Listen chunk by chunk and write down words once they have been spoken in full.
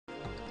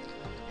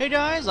Hey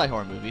guys,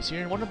 Hahn Movies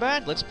here, and welcome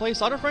back. Let's play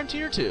Saga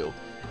Frontier 2.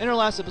 In our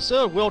last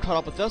episode, Will caught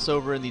up with us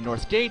over in the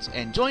North Gates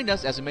and joined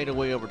us as we made our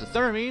way over to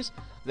Thermes.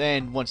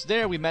 Then, once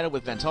there, we met up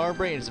with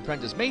Ventarbre and his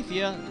apprentice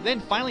Mathia. Then,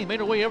 finally made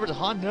our way over to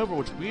Hahn Nova,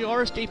 which we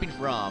are escaping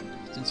from.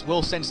 Since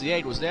Will sensed the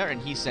aid was there, and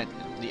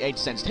the aid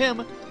sensed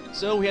him,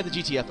 so we had the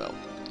GTFO.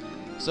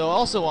 So,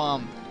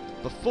 also,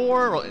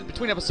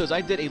 between episodes,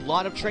 I did a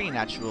lot of training,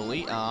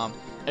 actually.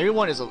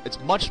 It's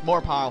much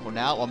more powerful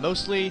now. Well,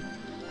 mostly,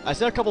 I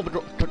set a couple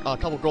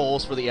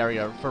goals for the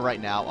area for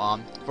right now.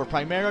 For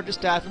Primera,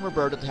 Distaff, and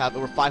Roberta to have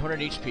over 500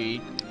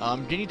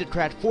 HP. Ginny to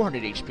crack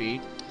 400 HP.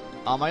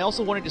 I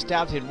also wanted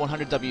Distaff to hit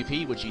 100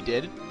 WP, which he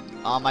did.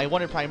 I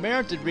wanted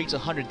Primera to reach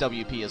 100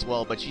 WP as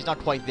well, but she's not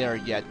quite there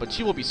yet, but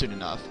she will be soon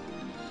enough.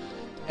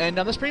 And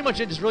that's pretty much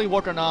it. Just really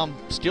work on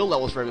skill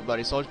levels for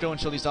everybody. So I'll just go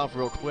and show these off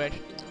real quick.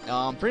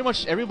 Pretty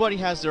much everybody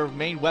has their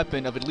main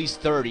weapon of at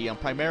least 30.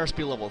 Primera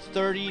speed level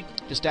 30,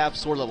 Distaff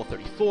sword level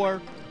 34.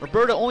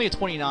 Roberta only at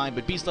 29,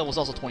 but beast level is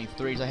also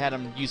 23, so I had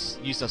him use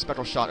a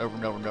spectral shot over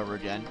and over and over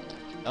again.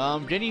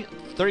 Jenny,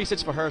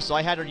 36 for her, so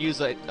I had her use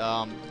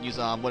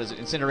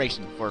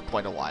incineration for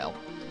quite a while.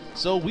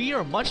 So we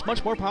are much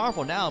more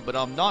powerful now, but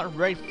I'm not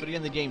ready for the end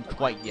of the game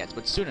quite yet,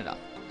 but soon enough.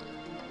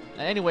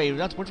 Anyway,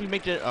 once we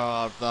make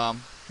our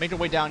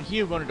way down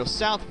here, we're going to go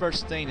south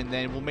first thing, and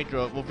then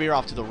we'll veer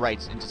off to the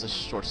right in just a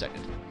short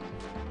second.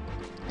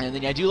 And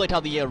then I do like how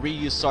the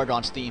reuse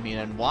Sargon's theme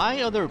here. And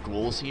why are there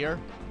ghouls here?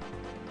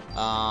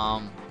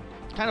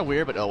 Kind of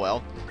weird, but oh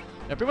well.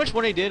 Now, pretty much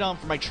what I did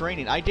for my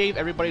training, I gave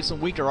everybody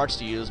some weaker arts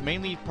to use,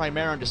 mainly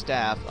Primera and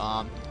Distaff,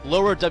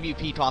 lower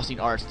WP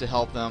costing arts to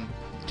help them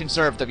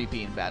conserve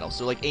WP in battle.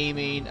 So like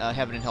aiming,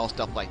 heaven and hell,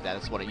 stuff like that.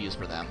 That's what I use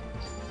for them.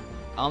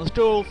 Let's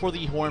go for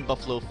the Horned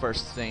Buffalo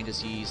first thing,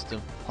 just he's the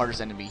hardest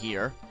enemy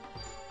here.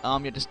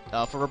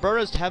 For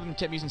Roberta, just have him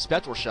keep using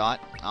Spectral Shot,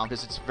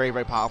 because it's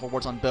very powerful,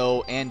 works on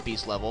bow and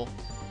beast level.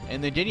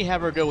 And then Ginny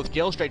have her go with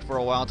Gale Strike for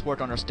a while to work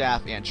on her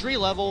staff and tree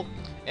level,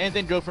 and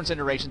then go for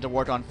Incineration to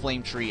work on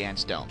flame, tree, and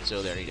stone.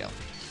 So there you go.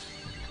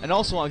 And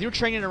also, if you're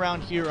training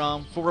around here,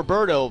 for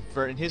Roberto,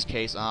 in his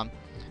case,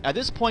 at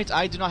this point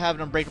I do not have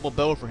an unbreakable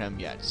bow for him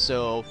yet.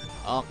 So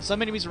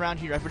some enemies around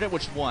here, I forget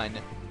which one,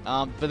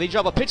 but they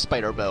drop a Pit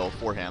Spider bow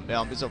for him.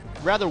 It's a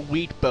rather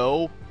weak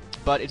bow,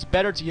 but it's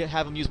better to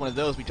have him use one of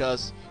those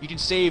because you can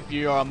save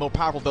your more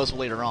powerful bows for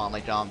later on.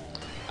 Like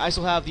I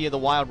still have the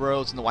Wild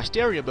Rose and the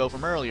Wisteria bow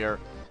from earlier,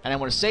 and I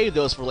want to save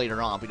those for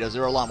later on because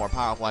they're a lot more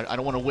powerful. I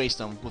don't want to waste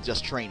them with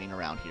just training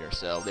around here.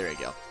 So there you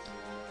go.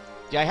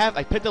 Yeah,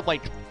 I picked up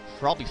like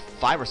probably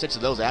 5 or 6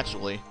 of those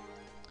actually.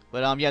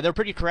 But yeah, they're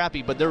pretty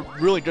crappy, but they're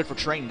really good for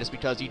training just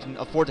because you can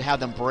afford to have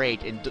them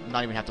break and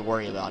not even have to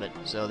worry about it.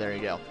 So there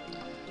you go.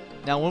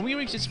 Now, when we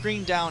reach the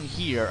screen down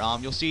here,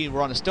 you'll see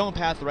we're on a stone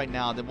path right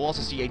now. Then we'll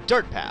also see a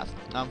dirt path.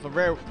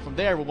 From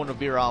there, we'll want to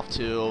veer off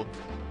to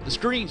the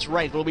screen's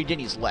right, but it'll be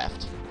Ginny's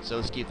left.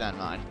 So just keep that in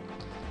mind.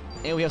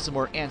 And we have some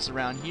more ants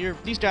around here.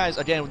 These guys,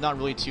 again, not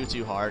really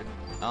too hard.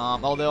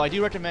 Although I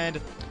do recommend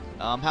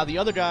how the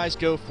other guys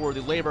go for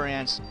the labor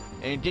ants,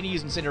 and Ginny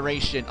use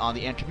incineration on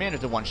the ant commander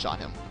to one-shot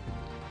him.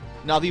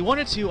 Now, the one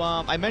or two,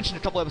 I mentioned a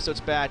couple episodes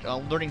back,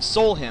 learning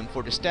Soul Him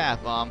for the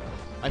staff.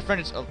 My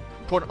friend's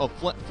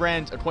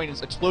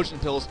acquaintance Explosion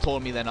Pills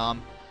told me that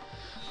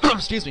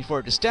excuse me,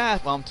 for the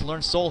staff to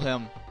learn Soul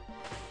Him,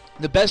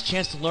 the best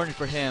chance to learn it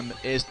for him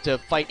is to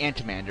fight ant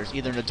commanders,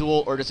 either in a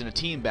duel or just in a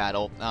team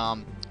battle.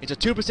 It's a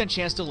 2%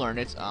 chance to learn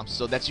it,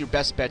 so that's your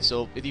best bet.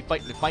 So if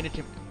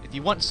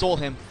you want Soul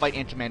Him, fight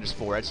ant commanders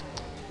for it,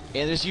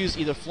 and just use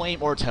either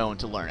Flame or Tone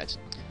to learn it.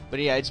 But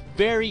yeah, it's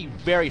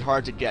very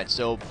hard to get,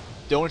 so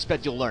don't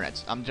expect you'll learn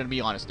it. I'm gonna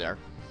be honest there.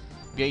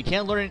 Yeah, you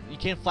can't learn it. You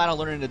can't flat out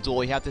learn it in a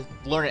duel. You have to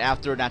learn it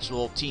after an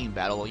actual team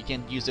battle. You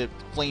can't use a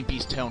Flame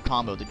Beast Tone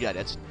combo to get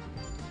it.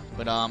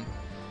 But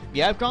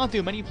yeah, I've gone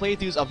through many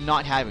playthroughs of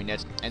not having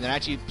it, and then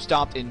actually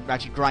stopped and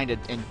actually grinded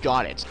and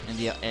got it in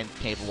the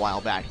cave a while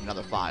back in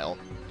another file.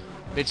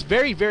 But it's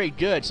very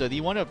good. So if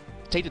you want to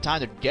take the time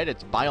to get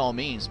it, by all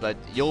means. But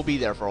you'll be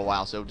there for a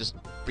while, so just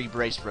be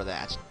braced for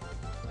that.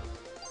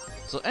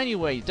 So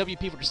anyway,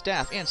 WP for the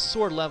staff and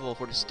sword level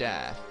for the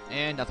staff,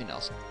 and nothing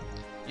else.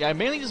 Yeah, I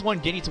mainly just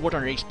want Ginny to work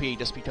on her HP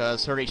just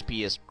because her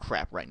HP is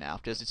crap right now.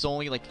 Because it's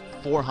only like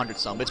 400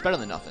 some, but it's better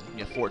than nothing.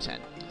 Yeah,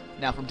 410.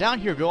 Now from down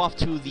here, go off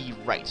to the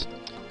right.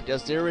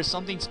 Because there is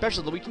something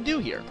special that we can do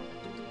here.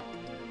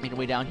 Make our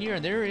way down here,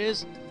 and there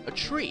is a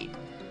tree.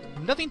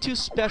 Nothing too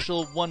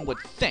special, one would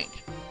think.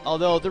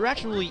 Although there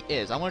actually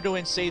is. I want to go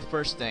and save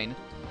first thing.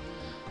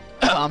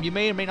 You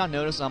may or may not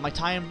notice, my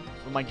time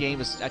for my game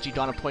has actually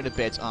gone up quite a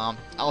bit. I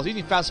was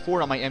using fast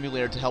forward on my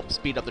emulator to help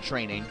speed up the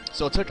training,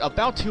 so it took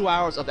about 2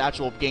 hours of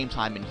actual game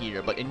time in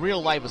here, but in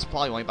real life it's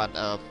probably only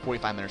about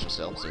 45 minutes or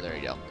so there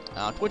you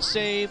go. Quick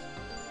save.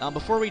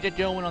 Before we get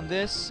going on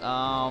this,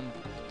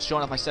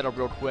 showing off my setup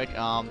real quick,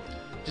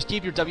 just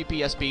keep your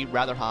WPSB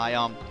rather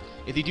high.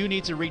 If you do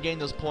need to regain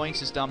those points,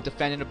 just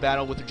defend in a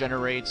battle with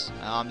regenerates,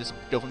 just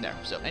go from there.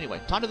 So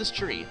anyway, time to this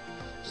tree.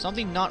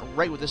 Something not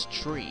right with this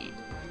tree.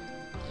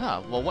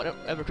 Huh, well,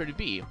 whatever could it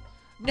be?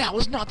 Now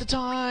is not the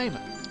time!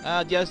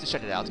 Yeah, let's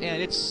check it out.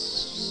 And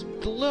it's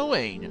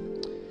glowing.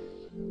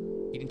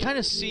 You can kind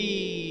of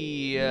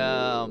see,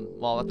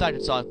 well, I thought I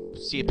saw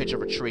a picture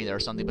of a tree there or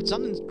something, but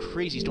something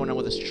crazy's going on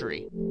with this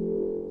tree.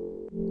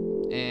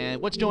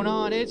 And what's going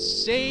on?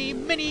 It's a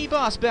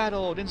mini-boss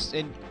battle! It's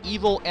an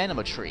evil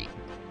anima tree.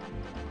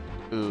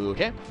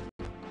 Okay.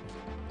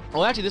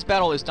 Well, actually, this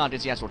battle is not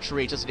against the actual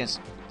tree, it's just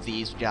against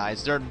these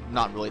guys. They're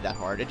not really that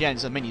hard. Again,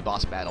 it's a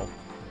mini-boss battle.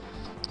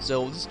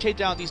 So let's take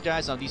down these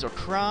guys. These are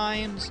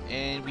crimes,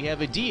 and we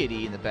have a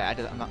deity in the back.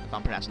 I'm not if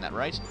I'm pronouncing that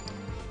right.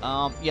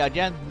 Yeah,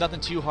 again, nothing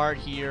too hard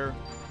here.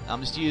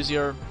 Just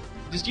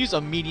use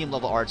a medium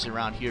level arts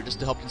around here just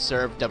to help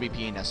conserve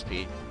WP and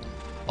SP.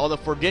 Although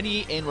for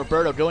Denny and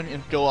Roberto,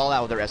 go all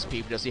out with their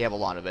SP because they have a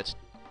lot of it.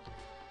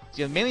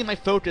 So, yeah, mainly my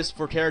focus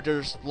for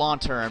characters long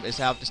term is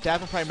have the staff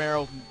and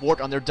Primero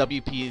work on their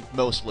WP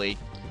mostly.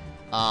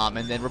 And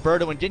then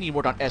Roberto and Denny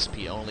work on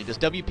SP only, because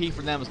WP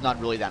for them is not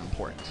really that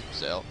important.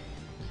 So,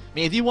 I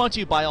mean, if you want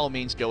to, by all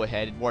means, go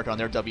ahead and work on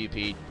their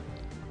WP,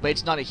 but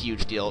it's not a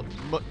huge deal.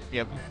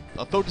 Yeah,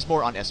 focus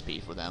more on SP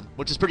for them,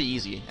 which is pretty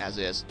easy, as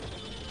is.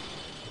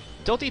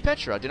 Tilty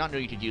Petra, did not know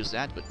you could use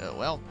that, but oh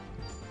well.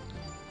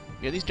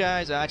 Yeah, these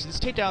guys, actually, let's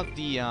take out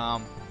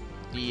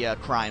the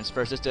crimes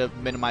first, just to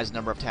minimize the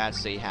number of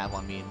tasks they have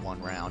on me in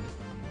one round.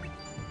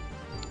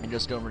 And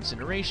just go over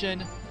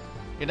Incineration.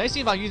 The nice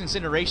thing about using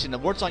Incineration, it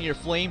works on your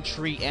Flame,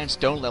 Tree, and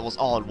Stone levels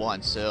all at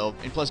once, so...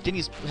 And plus,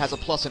 Guinea's has a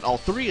plus in all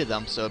three of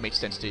them, so it makes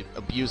sense to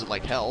abuse it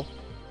like hell.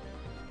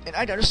 And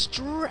I gotta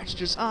stretch,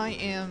 because I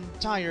am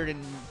tired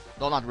and...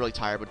 Well, not really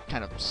tired, but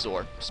kind of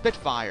sore.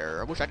 Spitfire.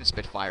 I wish I could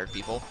Spitfire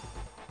people.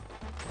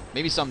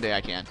 Maybe someday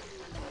I can.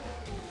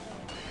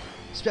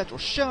 Spectral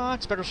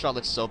Shot. Spectral Shot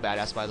looks so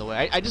badass, by the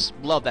way. I just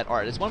love that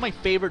art. It's one of my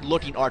favorite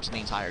looking arts in the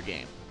entire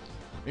game.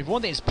 I mean, for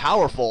one thing, it's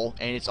powerful,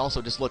 and it's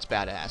also just looks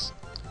badass.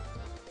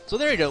 So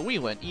there you go, we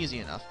win. Easy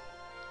enough.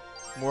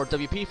 More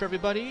WP for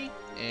everybody,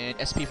 and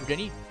SP for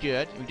Jenny.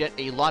 Good. We get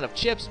a lot of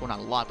chips. Well, not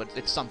a lot, but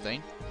it's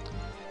something.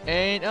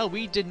 And, oh,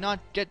 we did not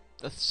get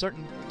a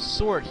certain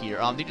sword here.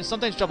 They can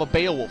sometimes drop a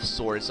Beowulf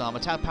sword. It's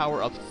attack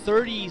power of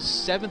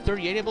 37,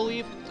 38, I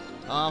believe.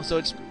 So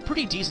it's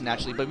pretty decent,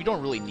 actually, but we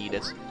don't really need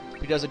it.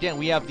 Because, again,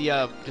 we have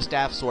the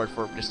staff sword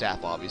for the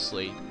staff,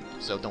 obviously.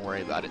 So don't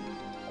worry about it.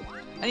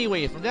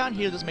 Anyway, from down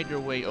here, let's make our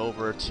way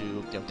over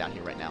to down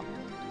here right now.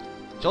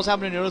 You also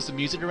happen to notice the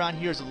music around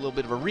here is a little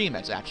bit of a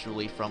remix,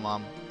 actually, from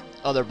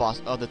other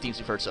themes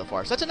we've heard so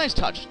far. So that's a nice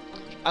touch.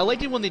 I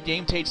like it when the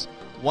game takes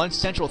one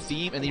central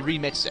theme and they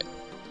remix it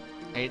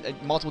in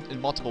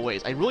multiple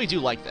ways. I really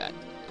do like that.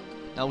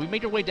 Now we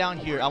made our way down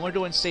here. I want to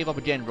go and save up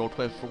again real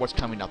quick for what's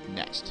coming up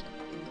next.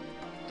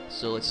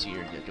 So let's see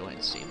here. Go ahead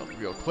and save up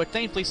real quick.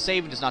 Thankfully,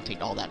 saving does not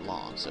take all that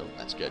long, so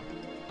that's good.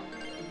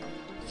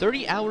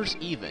 30 hours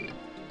even.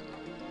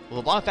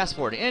 Well, a lot of fast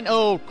forwarding. And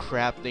oh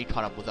crap, they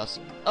caught up with us.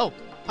 Oh.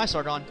 Hi,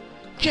 Sargon.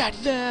 Get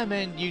them!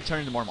 And you turn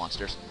into more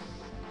monsters.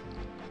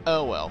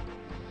 Oh, well.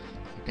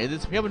 Okay,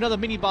 we have another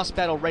mini-boss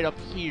battle right up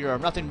here.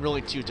 Nothing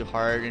really too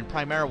hard. And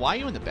Primera, why are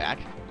you in the back?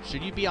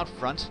 Should you be out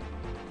front?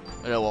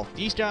 Oh, well.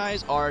 These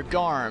guys are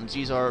Garms.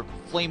 These are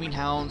Flaming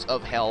Hounds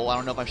of Hell. I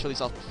don't know if I've showed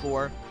these off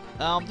before.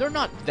 They're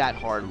not that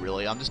hard,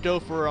 really. Just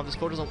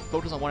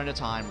focus on one at a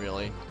time,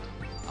 really.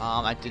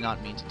 I did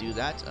not mean to do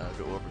that.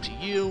 Go over to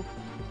you.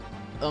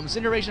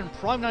 Incineration,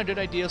 probably not a good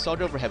idea, so I'll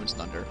go over Heaven's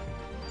Thunder.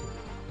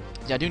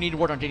 Yeah, I do need to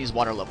work on Jenny's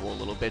water level a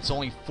little bit. It's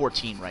only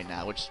 14 right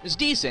now, which is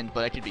decent,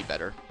 but it could be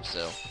better,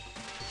 so...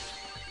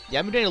 Yeah,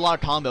 I've been doing a lot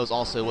of combos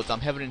also with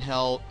Heaven and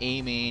Hell,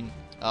 aiming,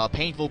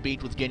 Painful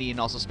Beat with Ginny, and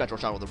also Spectral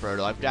Shot with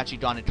Roberto. I've actually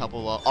done a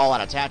couple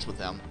all-out attacks with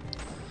them.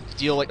 To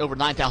deal like over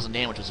 9,000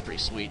 damage, which is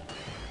pretty sweet.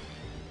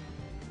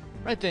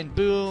 Right then,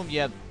 boom,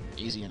 yeah,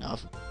 easy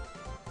enough.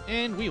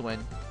 And we win.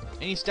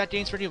 Any stat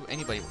gains for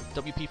anybody?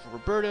 WP for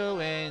Roberto,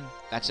 and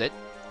that's it.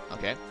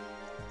 Okay.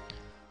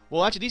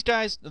 Well, actually, these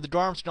guys, the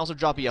Garms, can also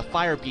drop you a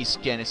Fire Beast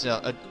skin. It's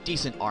a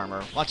decent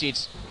armor. Well, actually,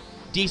 it's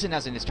decent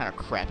as in it's kind of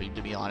crappy,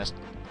 to be honest.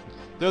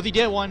 Though if you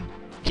get one,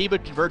 keep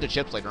it convert to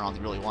chips later on if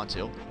you really want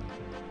to.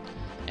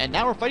 And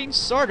now we're fighting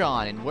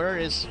Sargon. And where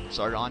is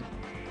Sargon?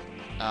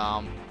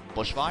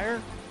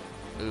 Bushfire?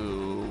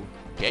 Ooh,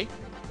 okay.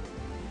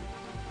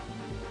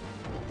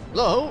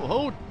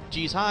 Oh,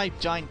 geez, hi,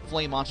 giant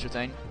flame monster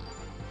thing.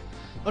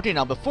 Okay,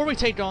 now, before we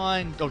take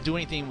on, or do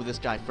anything with this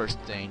guy first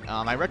thing,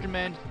 I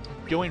recommend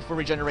going for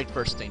Regenerate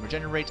first thing.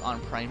 Regenerate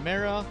on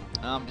Primera,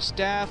 the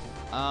staff.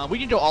 We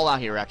can go all out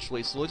here,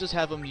 actually, so let's just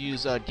have him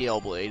use Gale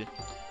Blade.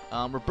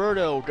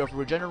 Roberto, go for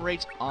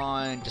Regenerate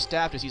on the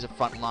staff, because he's a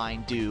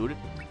frontline dude.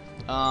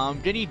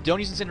 Ginny, don't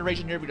use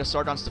Incineration here, because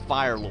Sargon's the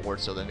Fire Lord,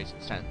 so that makes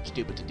it kind of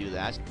stupid to do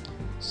that.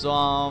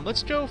 So,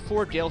 let's go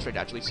for Gale Strike,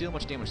 actually, see how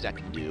much damage that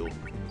can do.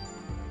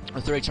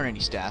 With the Eternity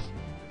Staff.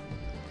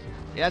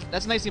 Yeah,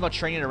 that's the nice thing about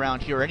training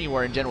around here or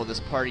anywhere in general with this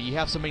party. You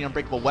have so many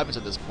unbreakable weapons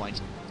at this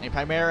point. And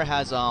Primera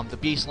has the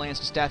Beast Lance,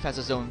 the staff has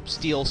his own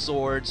steel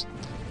swords,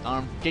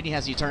 Ginny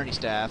has the Eternity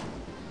Staff,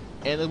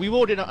 and we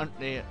will get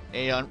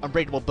an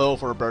unbreakable bow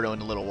for Roberto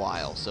in a little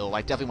while, so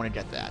I definitely want to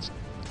get that.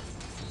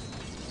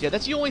 Yeah,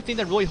 that's the only thing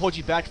that really holds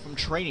you back from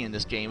training in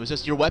this game, is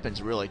just your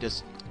weapons, really.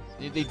 Just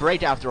they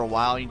break after a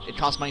while, and it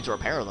costs money to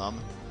repair them.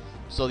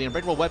 So the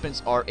unbreakable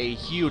weapons are a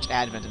huge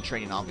advent in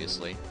training,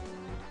 obviously.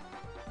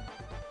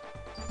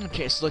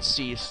 Okay, so let's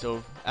see.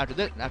 So after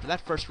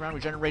that first round,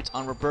 regenerates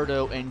on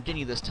Roberto and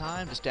Ginny this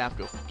time. The staff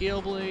go for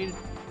Gale Blade.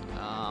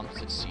 So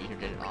let's see here,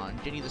 did it on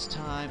Ginny this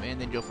time, and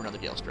then go for another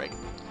Gale Strike.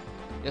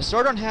 Yeah,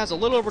 Sargon has a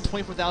little over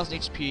 24,000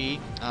 HP.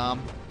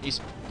 He's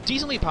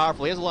decently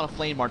powerful. He has a lot of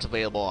flame arts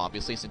available,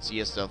 obviously, since he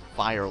is the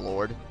Fire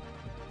Lord.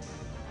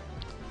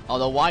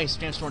 Although why he's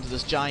transformed into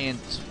this giant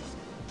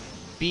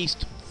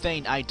beast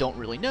thing, I don't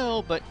really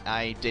know, but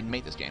I didn't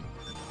make this game.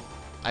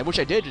 I wish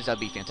I did, because that'd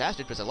be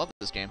fantastic, because I love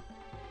this game.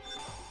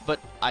 But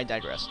I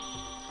digress.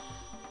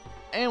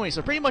 Anyway,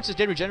 so pretty much just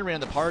did regenerate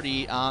on the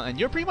party, and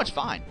you're pretty much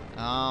fine.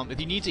 If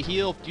you need to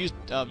heal, use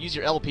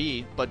your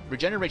LP, but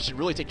regenerate should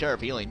really take care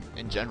of healing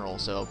in general,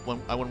 so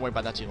I wouldn't worry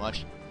about that too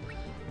much.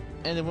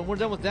 And then when we're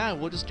done with that,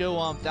 we'll just go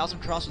 1000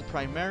 Cross with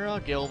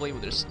Primera, Gale Blade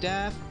with her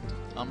staff,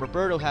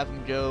 Roberto have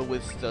him go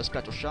with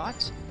Spectral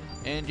Shot,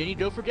 and Jenny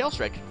go for Gale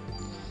Strike.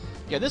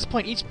 Yeah, at this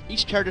point,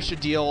 each character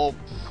should deal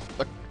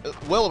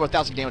well over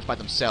 1000 damage by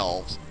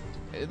themselves,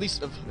 at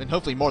least, and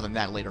hopefully more than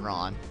that later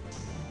on.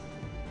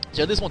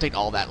 So this won't take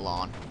all that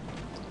long.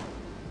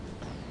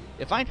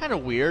 I find kind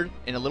of weird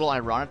and a little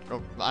ironic,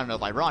 or I don't know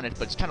if ironic,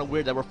 but it's kind of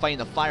weird that we're fighting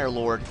the Fire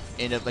Lord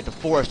in like a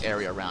forest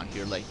area around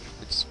here. Like,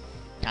 it's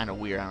kind of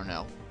weird, I don't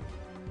know.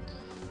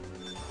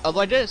 Although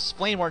I guess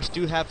flame arts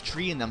do have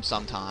tree in them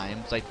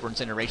sometimes, like for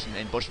incineration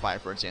and bushfire,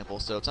 for example,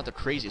 so it's not the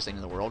craziest thing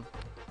in the world.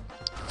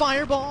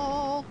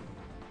 Fireball!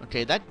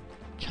 Okay, that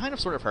kind of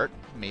sort of hurt,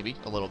 maybe,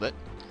 a little bit.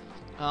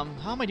 How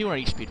am I doing on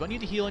HP? Do I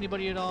need to heal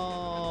anybody at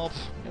all?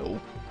 No.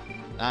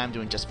 I'm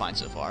doing just fine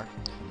so far.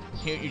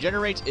 Here, your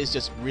generate is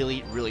just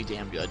really, really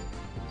damn good.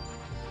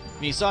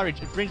 I mean, sorry,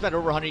 it brings back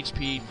over 100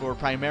 HP for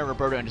Primera,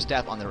 Roberto, and his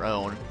staff on their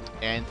own.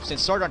 And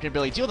since Sargon can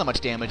barely deal that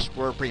much damage,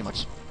 we're pretty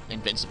much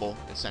invincible,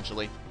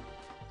 essentially.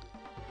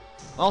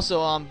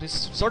 Also,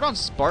 this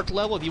Sargon's Spark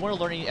level, if you want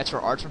to learn any extra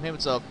arts from him,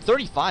 it's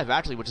 35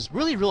 actually, which is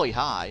really, really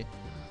high.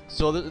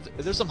 So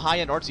there's some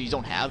high-end arts that you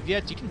don't have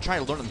yet. You can try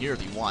to learn them here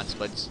if you want,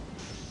 but it's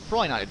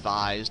probably not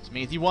advised. I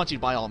mean, if you want to,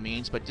 by all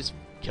means, but just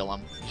kill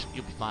him.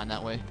 You'll be fine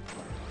that way.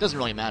 Doesn't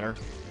really matter.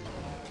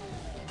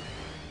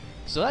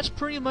 So that's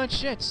pretty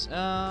much it.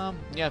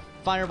 Yeah,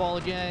 Fireball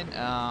again.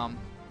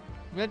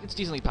 It's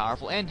decently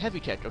powerful. And Heavy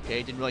Kick,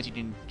 okay. Didn't realize you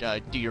can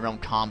do your own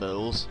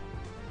combos.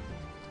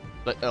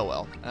 But, oh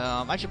well.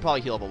 I should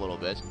probably heal up a little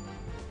bit.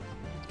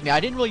 Yeah, I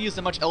didn't really use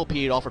that much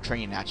LP at all for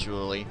training,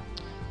 actually.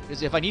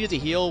 Because if I needed to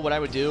heal, what I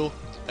would do,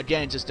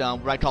 again, just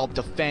what I call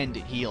defend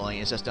healing.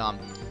 It's just,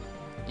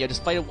 yeah,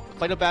 just fight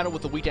a battle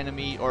with a weak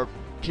enemy, or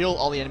kill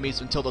all the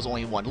enemies until there's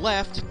only one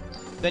left.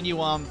 Then you,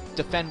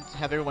 defend,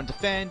 have everyone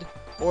defend,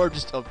 or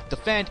just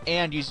defend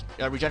and use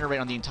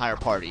regenerate on the entire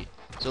party.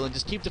 So then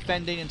just keep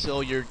defending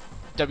until your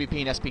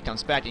WP and SP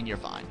comes back, and you're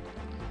fine.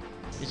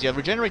 Because you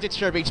regenerate takes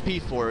care of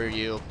HP for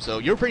you, so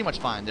you're pretty much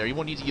fine there. You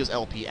won't need to use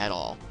LP at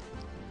all.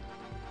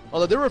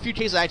 Although there were a few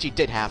cases I actually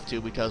did have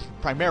to, because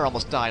Primera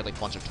almost died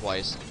like once or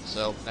twice,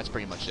 so that's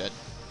pretty much it.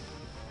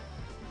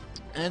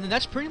 And then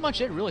that's pretty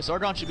much it, really.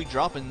 Sargon should be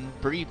dropping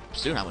pretty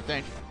soon, I would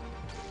think.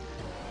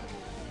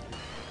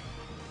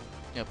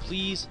 Now,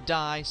 please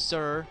die,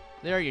 sir.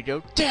 There you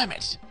go. Damn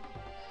it!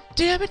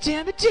 Damn it,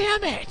 damn it,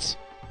 damn it!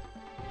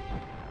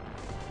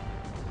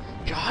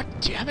 God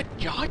damn it,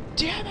 god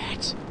damn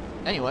it!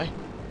 Anyway.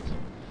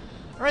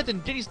 Alright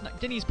then,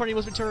 Denny's party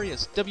was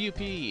victorious.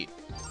 WP.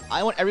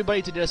 I want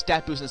everybody to do a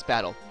stat boost in this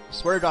battle. I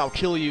swear to God, I'll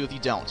kill you if you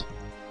don't.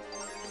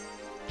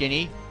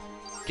 Guinea,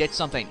 get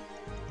something.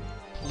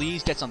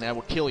 Please get something, I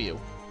will kill you.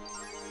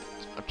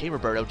 Okay,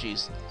 Roberto,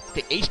 jeez.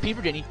 Okay, HP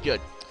for Guinea, good.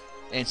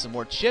 And some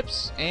more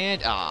chips,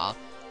 and,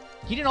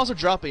 he didn't also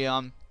drop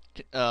a,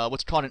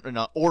 what's called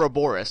an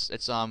Ouroboros.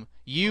 It's,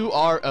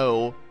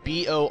 U-R-O-B-O-R-U-S.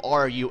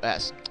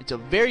 It's a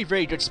very,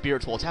 very good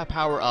spiritual. It's a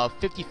power of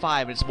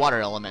 55, and it's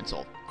water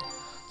elemental.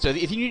 So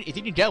if you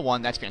can get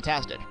one, that's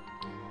fantastic.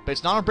 But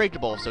it's not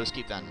unbreakable, so just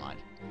keep that in mind.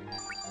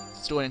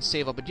 Let's go ahead and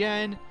save up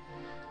again.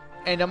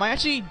 And I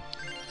actually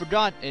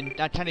forgot, and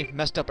I kind of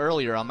messed up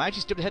earlier. I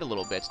actually skipped ahead a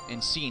little bit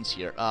in scenes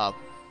here.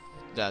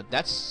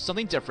 That's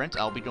something different.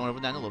 I'll be going over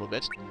that in a little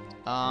bit.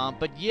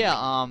 But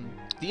yeah,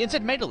 the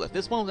Insect Megalith.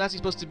 This one was actually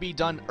supposed to be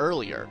done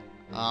earlier.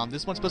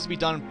 This one's supposed to be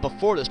done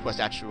before this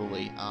quest,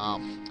 actually.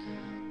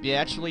 Yeah,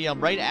 actually,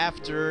 right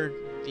after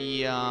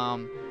the,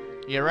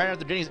 yeah, right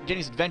after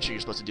Jenny's adventure,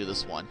 you're supposed to do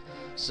this one.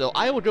 So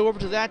I will go over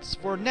to that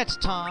for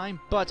next time,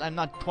 but I'm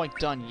not quite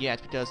done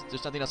yet, because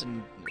there's nothing else I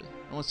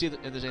want to see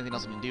if there's anything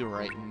else I can do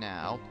right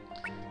now.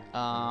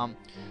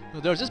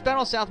 There's this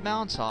battle South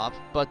Mountaintop,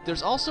 but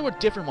there's also a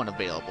different one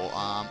available.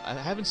 I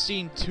haven't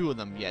seen two of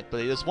them yet, but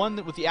there's one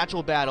with the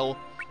actual battle,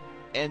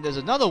 and there's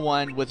another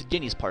one with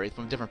Guinea's party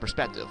from a different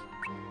perspective.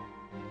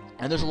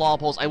 And there's a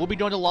Lawpoles. I will be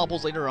doing the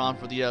Lawpoles later on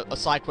for the a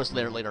side quest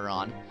later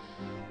on.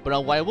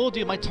 But what I will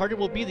do, my target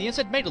will be the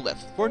Insect Megalith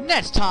for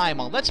next time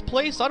on Let's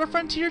Play Saga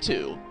Frontier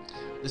 2.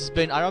 This has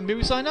been Iron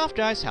Movie signing off,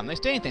 guys. Have a nice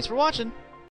day, and thanks for watching.